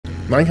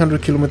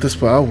900 kilometers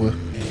per hour.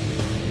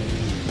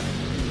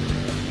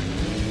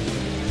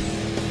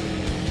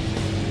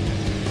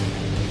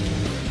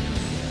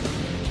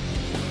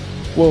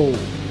 Whoa.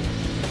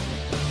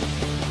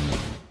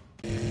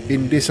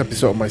 In this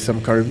episode of my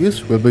Some Car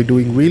Reviews, we'll be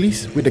doing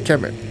wheelies with the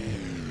Kekmet.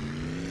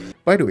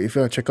 By the way, if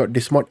you want to check out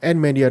this mod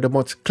and many other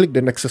mods, click the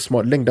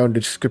NexusMods link down in the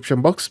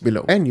description box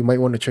below. And you might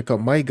want to check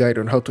out my guide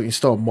on how to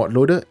install mod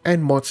loader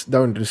and mods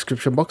down in the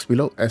description box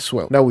below as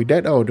well. Now with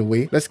that out of the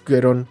way, let's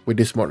get on with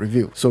this mod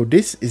review. So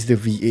this is the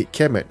V8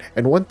 Kekmet,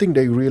 and one thing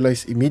that you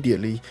realize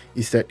immediately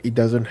is that it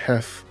doesn't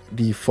have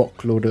the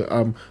fork loader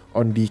arm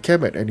on the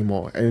Kekmet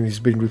anymore, and it's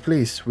been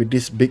replaced with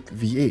this big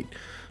V8.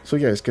 So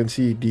yeah, as you can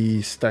see,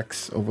 the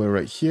stacks over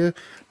right here,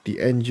 the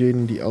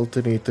engine, the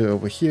alternator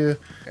over here.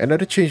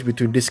 Another change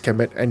between this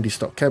Kekmet and the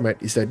stock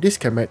Kekmet is that this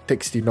Kekmet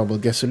takes the normal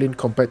gasoline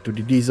compared to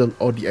the diesel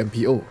or the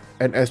MPO.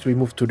 And as we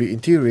move to the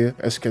interior,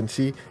 as you can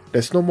see,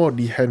 there's no more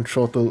the hand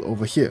throttle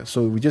over here,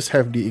 so we just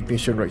have the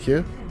ignition right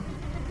here.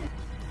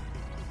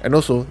 And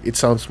also, it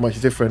sounds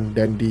much different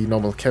than the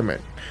normal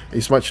Kekmet.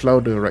 It's much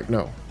louder right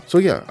now. So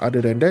yeah,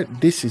 other than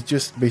that, this is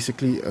just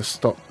basically a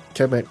stock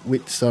Kekmet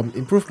with some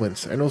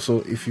improvements. And also,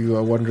 if you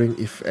are wondering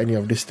if any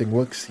of this thing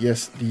works,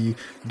 yes, the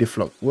diff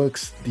lock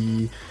works,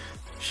 the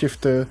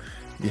shifter,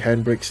 the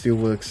handbrake still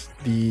works,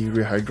 the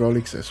rear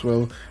hydraulics as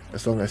well,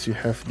 as long as you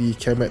have the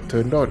Kekmet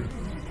turned on.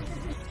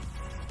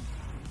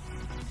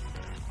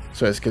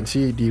 So as you can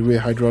see, the rear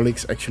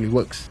hydraulics actually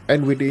works.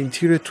 And with the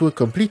interior tour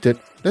completed,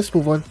 let's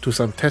move on to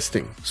some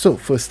testing. So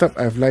first up,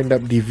 I've lined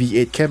up the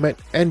V8 Kekmet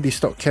and the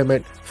stock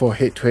Kekmet for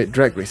head-to-head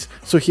drag race.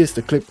 So here's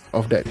the clip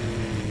of that.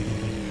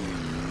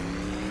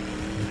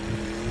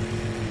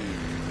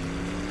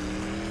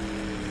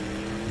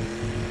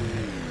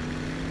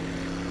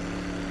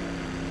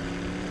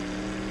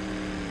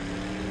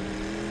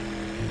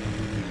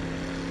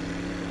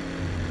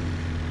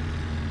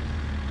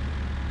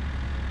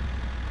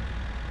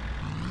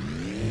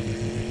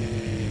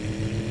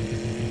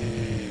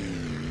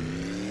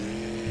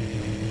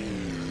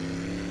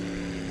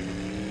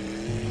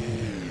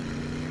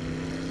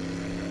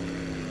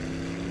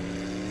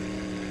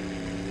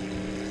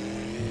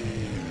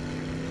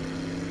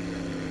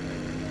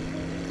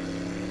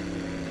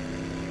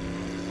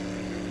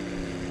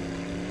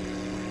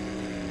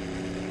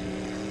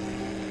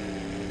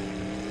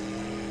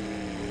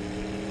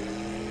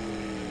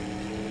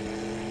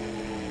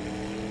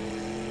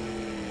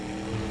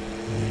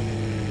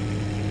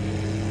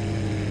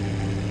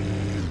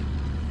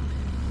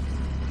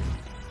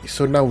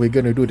 So now we're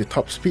going to do the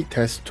top speed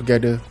test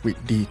together with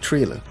the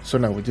trailer. So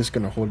now we're just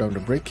going to hold down the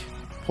brake,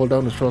 hold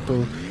down the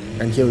throttle,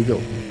 and here we go.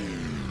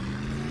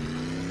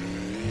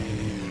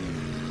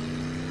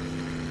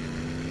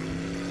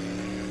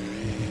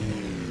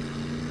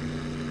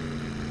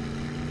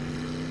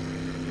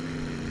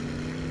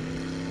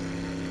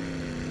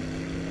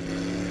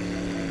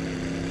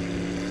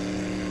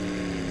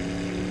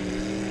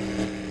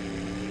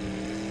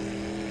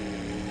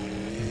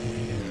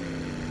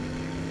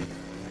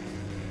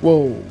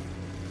 Whoa.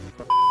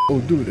 Oh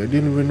dude, I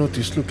didn't even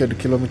notice. Look at the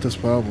kilometers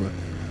per hour.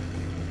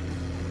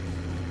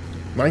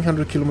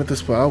 900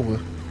 kilometers per hour.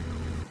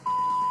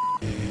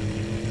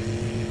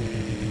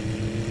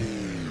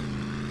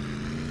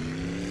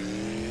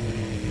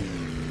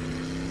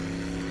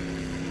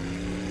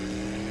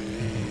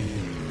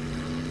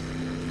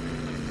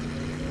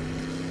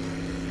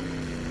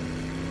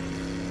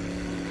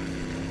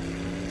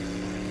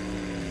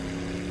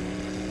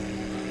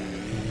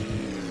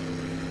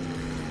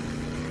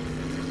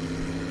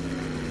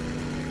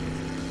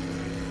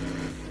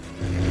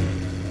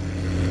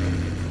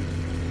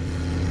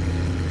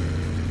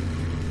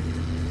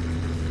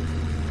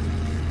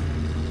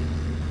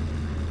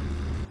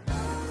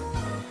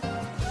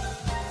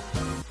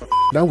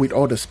 Now with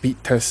all the speed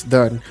tests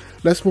done,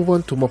 let's move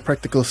on to more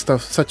practical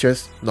stuff such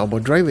as normal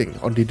driving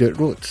on the dirt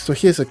roads. So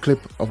here's a clip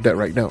of that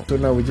right now. So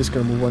now we're just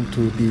gonna move on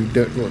to the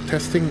dirt road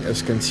testing.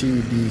 As you can see,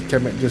 the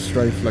Kekmet just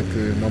drives like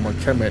a normal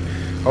Kekmet.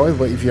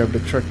 However, if you have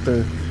the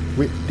tractor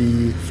with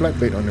the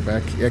flatbed on the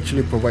back, it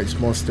actually provides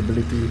more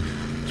stability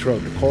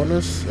throughout the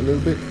corners a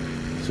little bit.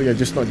 So you're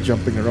just not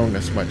jumping around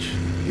as much.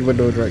 Even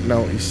though right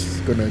now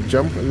it's gonna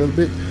jump a little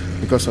bit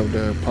because of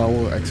the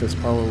excess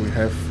power we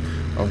have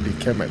of the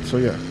Kekmet. So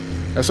yeah,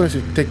 as long as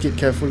you take it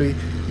carefully,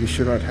 you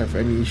should not have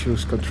any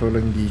issues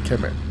controlling the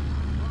Kekmet.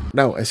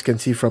 Now, as you can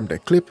see from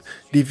that clip,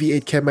 the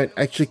V8 Kekmet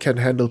actually can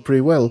handle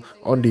pretty well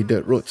on the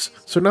dirt roads.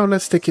 So now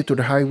let's take it to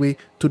the highway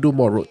to do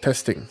more road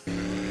testing.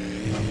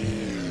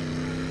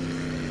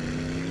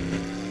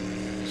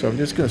 So I'm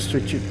just going to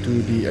switch it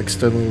to the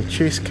external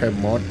chase cam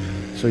mod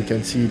so you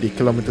can see the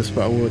kilometers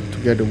per hour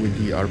together with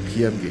the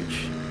RPM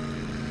gauge.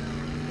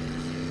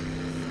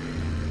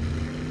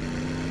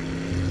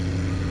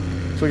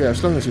 So yeah,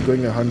 as long as you're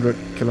going 100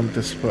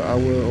 kilometers per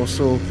hour or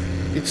so,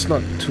 it's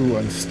not too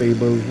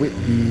unstable with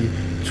the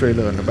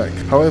trailer on the back.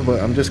 However,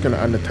 I'm just going to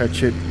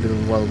unattach it a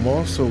little while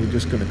more, so we're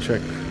just going to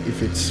check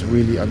if it's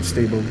really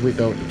unstable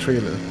without the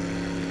trailer.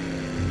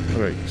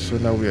 Alright, so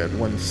now we're at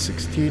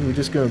 116. We're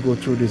just going to go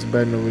through this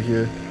bend over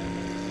here,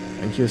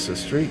 and here's a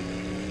straight.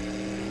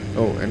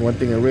 Oh, and one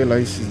thing I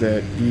realized is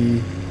that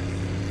the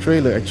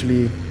trailer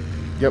actually,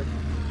 yep,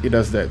 it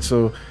does that.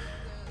 So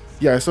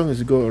yeah, as long as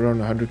you go around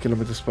 100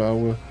 kilometers per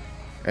hour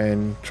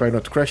and try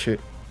not to crash it,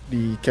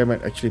 the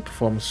Kekmet actually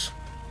performs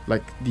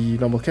like the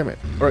normal Kekmet.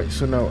 Alright,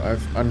 so now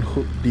I've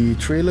unhooked the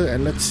trailer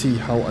and let's see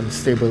how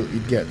unstable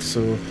it gets.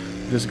 So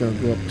I'm just gonna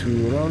go up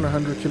to around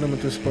 100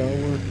 kilometers per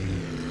hour.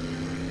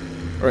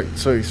 Alright,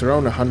 so it's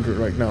around 100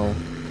 right now.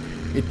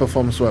 It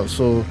performs well,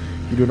 so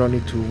you do not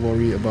need to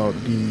worry about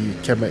the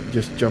Kekmet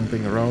just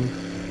jumping around.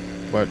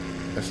 But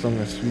as long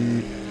as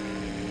we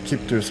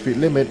keep to the speed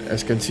limit,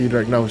 as you can see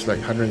right now it's like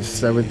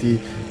 170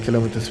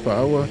 kilometers per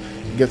hour.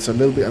 It gets a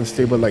little bit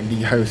unstable like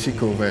the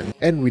Itsvictorc van.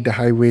 And with the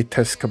highway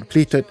test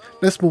completed,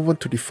 let's move on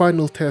to the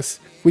final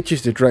test, which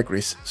is the drag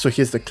race. So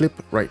here's the clip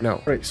right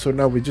now. Right, so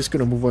now we're just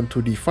gonna move on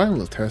to the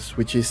final test,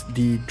 which is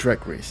the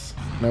drag race.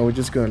 Now we're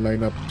just gonna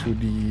line up to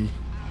the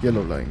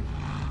yellow line.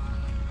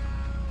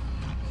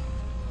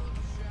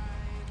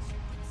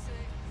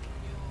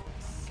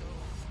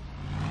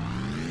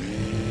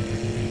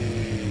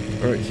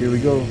 Alright, here we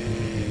go.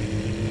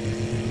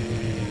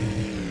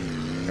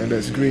 And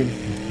that's green.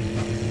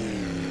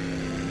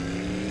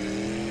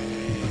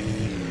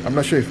 I'm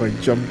not sure if I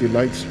jumped the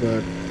lights,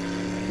 but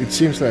it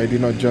seems that I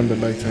did not jump the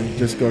lights and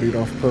just got it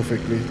off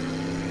perfectly.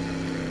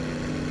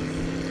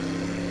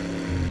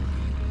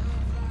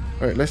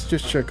 Alright, let's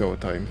just check our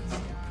time.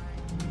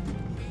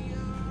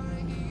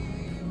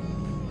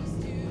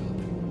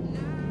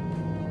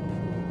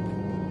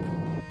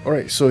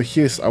 Alright, so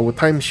here's our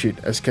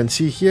timesheet. As you can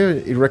see here,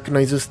 it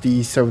recognizes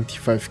the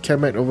 75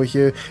 Kekmet over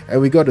here,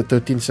 and we got a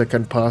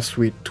 13-second pass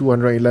with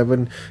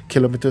 211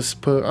 kilometers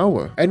per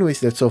hour. Anyways,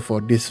 that's all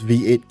for this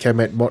V8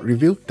 Kekmet mod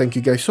review. Thank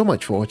you guys so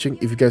much for watching.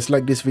 If you guys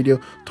like this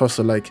video, toss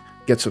a like,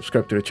 get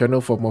subscribed to the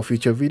channel for more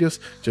future videos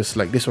just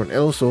like this one. And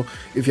also,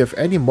 if you have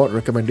any mod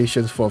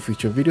recommendations for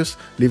future videos,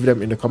 leave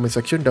them in the comment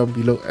section down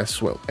below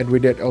as well. And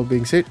with that all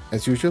being said,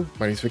 as usual,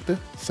 my name is Victor,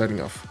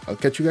 signing off. I'll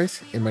catch you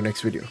guys in my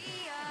next video.